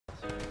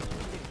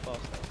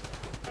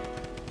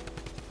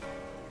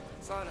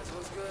Silence,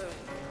 what's good?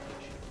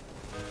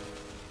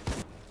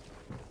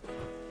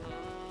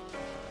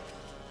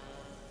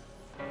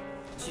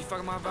 She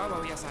fucking my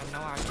Volvo, yes I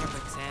know I can't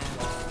pretend.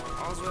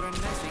 I was with her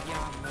next week, yeah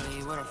I'm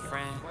really with a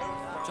friend.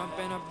 Jump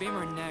in a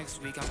Beamer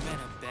next week, I'm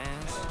in a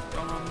Benz.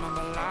 Don't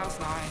remember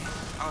last night,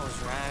 I was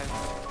wrecked,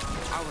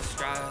 I was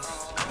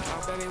stressed.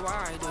 Now baby,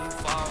 why do you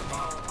follow me?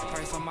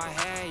 Price on my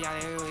head, yeah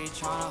they really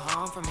tryna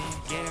hum for me.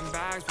 Getting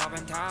bags,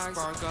 popping tags,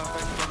 spark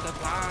up and get the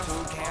blast.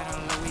 2K and a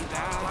Louis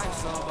bag, life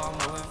slow but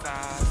moving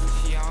fast.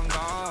 She on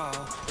go,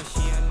 but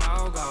she a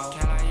no-go.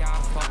 Can't let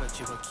y'all fuck with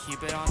you, but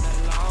keep it on the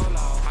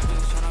low-low. I'm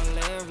just tryna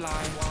live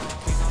life.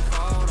 Please on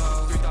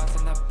photos, 3 thoughts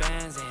in the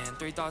Benz and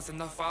 3 thoughts in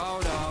the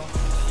photo.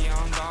 She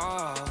on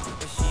go,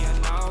 but she a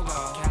no-go.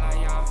 Can't let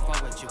y'all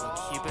fuck with you, but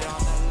keep it on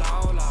the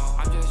low-low.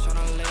 I'm just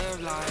tryna live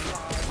life.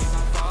 Please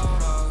on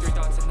photos, 3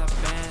 thoughts in the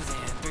Benz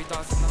and 3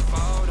 thoughts in the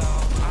photo.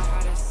 I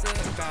had to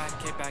sit back,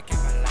 kick back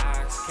and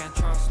relax. Can't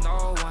trust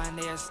no one,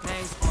 they are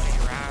snakes or they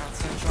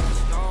rats. Can't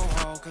trust no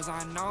hoe, cause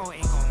I know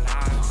ain't gon'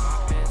 last. My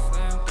bitch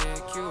slim,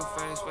 thick, cute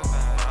face with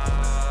fat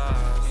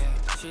ass.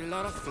 Yeah, she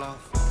love the flow.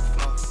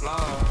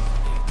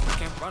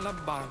 Came from the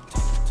bottom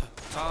to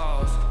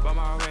toes. But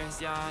my wrist,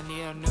 yeah, I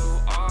need a new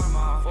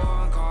armor.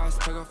 Foreign cars,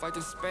 took a flight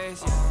to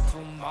space, yeah, to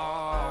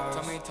Mars.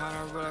 Tell me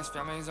time to realize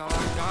family's all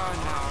I got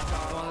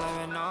now. One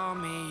living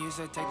on me, used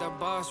to take the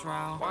bus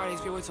round. Why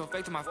these people so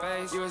fake to my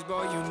face? You was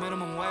broke, you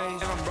minimum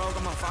wage. If I'm broke,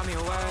 I'ma find me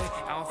a way.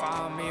 I don't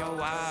find me a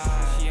way.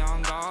 She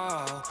on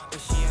go, but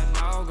she a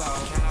no-go.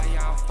 Can't let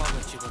y'all fuck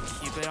with you, but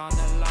keep it on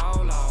the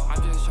low-low.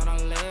 I'm just tryna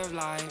live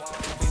life.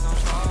 Please don't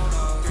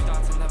photos. 3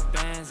 thoughts in the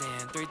Benz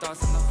and 3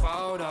 thoughts in the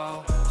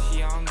photo.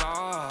 She on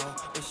go,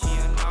 but she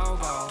a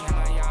no-go. Can't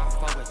let y'all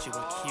fuck with you,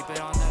 but keep it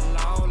on the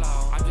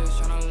low-low. I'm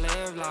just tryna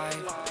live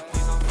life.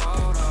 Please on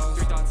photos.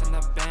 3 thoughts in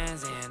the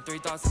Benz and 3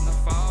 thoughts in the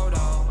photo.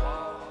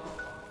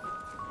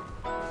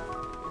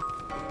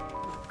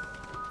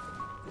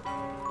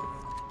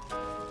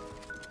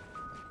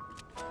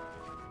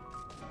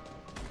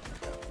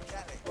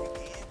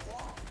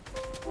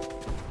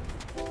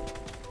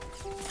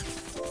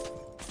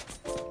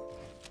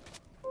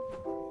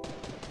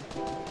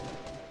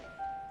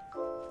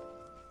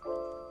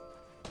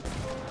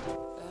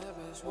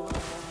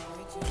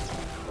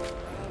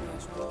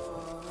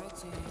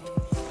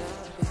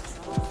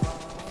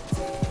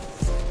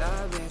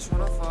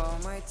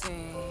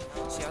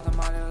 She out the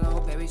model,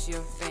 little baby, she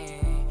a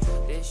fiend.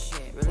 This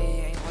shit really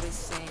ain't what it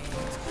seems.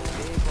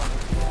 Big boy,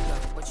 big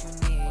up what you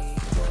need.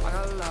 I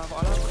got love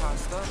all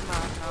across the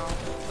map now.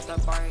 What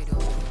that body do?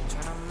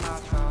 Turn the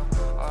map out.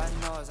 All I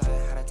know is I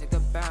had to take the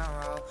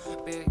barrel.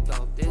 Big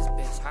dope, this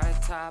bitch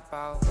had to tap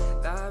out.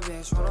 That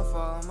bitch wanna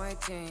follow my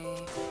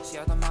team. She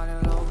out the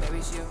model, little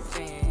baby, she a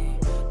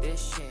fiend.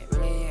 This shit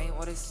really ain't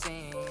what it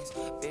seems.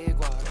 Big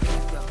boy,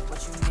 big up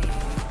what you need.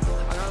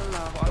 I got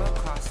love all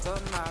across the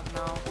map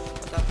now.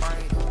 What that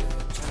body do?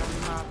 Turn the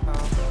map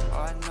out.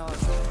 All I know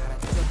is I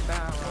had to take the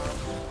barrel.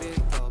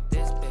 Big dope,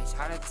 this bitch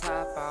had to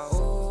tap out.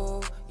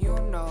 Ooh, you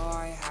know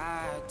I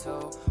had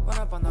to run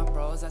up on the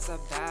bros, that's a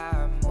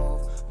bad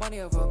move. Money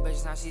over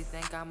bitch, now she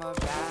think I'm a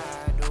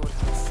bad dude.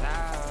 I'm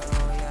sad,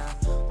 oh yeah.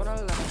 When I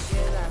love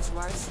shit, that's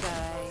why I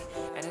stay.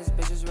 And this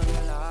bitch is really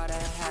a lot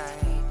of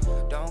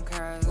hate. Don't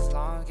care as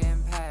long as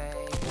getting paid.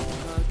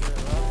 Could give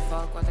a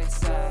fuck what they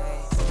say.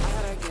 I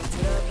had to get to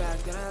the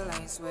back, then a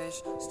lane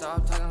switch.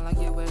 Stop talking like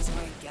you with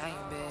my gang,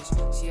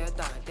 bitch. She a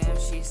thought, damn,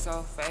 she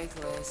so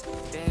faithless.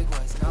 Big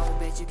words, no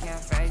bitch, you can't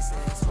face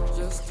this.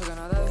 Just took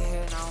another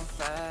hit, now I'm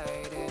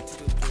faded.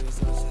 2 to 3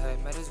 to his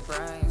head, made his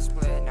brain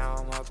split. Now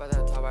I'm up at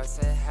the top, I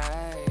said,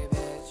 hey,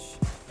 bitch.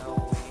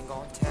 No, we ain't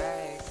gon'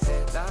 take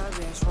this. That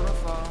bitch wanna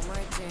follow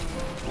my team.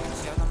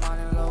 She out the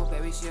money, little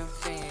baby, she a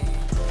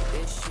fiend.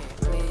 This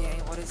shit really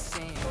ain't what it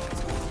seems.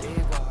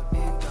 Big walk,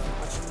 big up,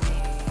 what you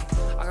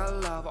need. I got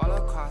love all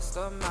across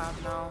the map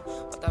now.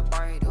 What that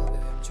body do, baby,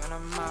 I'm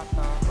tryna map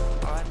out.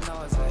 All I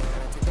know is I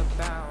had to take the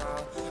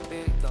barrel.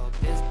 Big dope,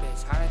 this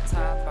bitch had to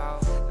tap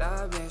out.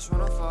 That bitch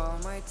wanna follow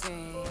my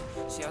team.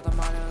 She out the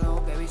money,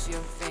 little baby, she a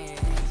fiend.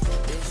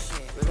 This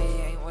shit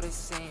really ain't what it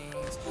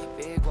seems.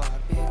 Big walk,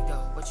 big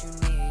dope, what you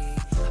need.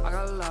 I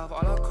got love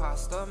all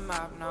across the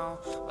map now.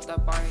 What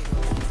that body do,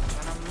 I'm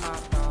tryna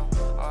map out.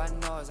 All I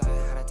know is I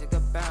had to take the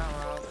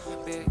barrel.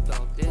 Big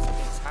dope, this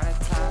bitch had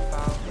to tap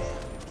out.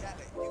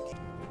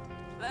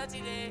 Let's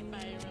eat it.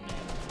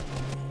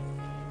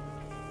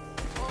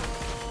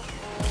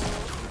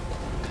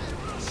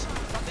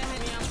 Fuck that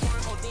Henny, I'm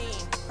pouring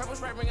codeine. Purple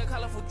stripe bring a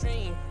colorful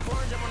dream.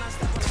 Foreign jump when I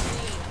step on the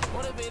scene.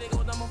 Motivated,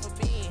 go dumb off a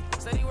beam.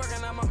 Steady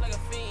working, I'm up like a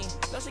fiend.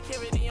 No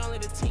security, only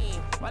the team.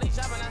 Body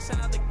jobbing, I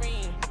send out the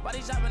green. Body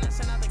jobbing, I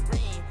send out the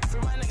green. Free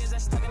my niggas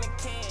that's stuck in the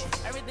can.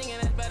 Everything in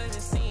it's better than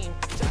seen.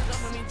 Judge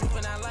up for me,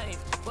 juvenile life.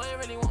 Boy, it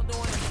really won't do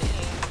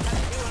anything. Gotta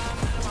be when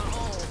I'm out of my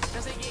own.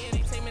 Just they get it,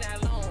 they take me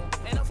that loan.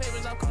 Ain't no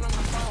favors, I'm calling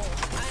my phone.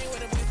 I ain't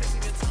with a boy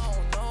fixing your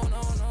tone. No,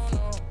 no, no,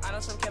 no. I know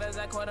some killers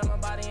that caught in my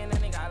body and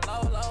then they got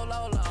low, low,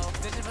 low, low.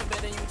 This is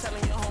forbidden, you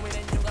telling your homie,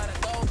 then you gotta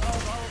go, go,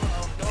 go, go.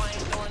 No, I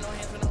ain't throwing no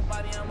hands with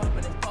nobody, I'm up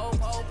in this pole,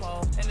 pole,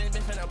 pole. And this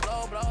bitch finna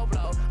blow, blow,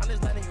 blow. I'm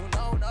just letting you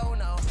know, no,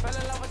 no. Fell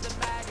in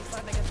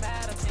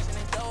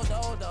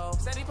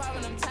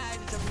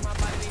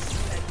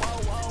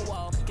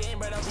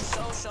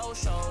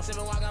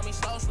sippin' wine got me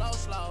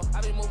slow.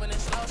 I be moving in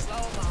slow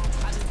mo.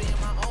 I just be in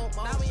my own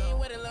mode. Now we ain't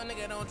with it, little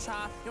nigga, don't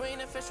try. You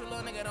ain't official,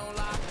 little nigga, don't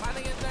lie. My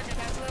niggas lurking,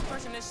 catch you in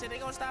person, this shit, they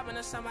gon' stop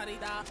until somebody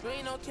die. You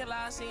ain't no killer,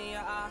 I see in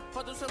your eye.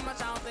 Fuck through so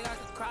much, I don't think I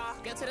could cry.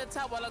 Get to the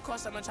top, well, of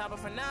course, I'm a chopper.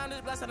 For now, I'm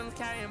just blessed that I'm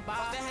carrying by.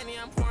 Fuck the Henny,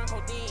 I'm pouring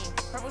codeine.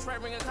 Purple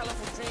Sprite bring a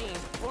colorful dream.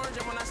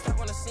 400 when I step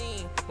on the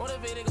scene.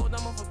 Motivated, go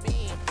dumb off a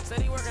beam.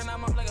 Steady working,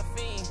 I'm up like a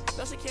fiend.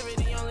 No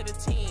security, only the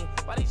team.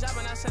 Body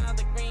dropping, I send out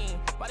the green.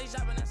 Body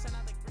dropping, I send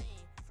out the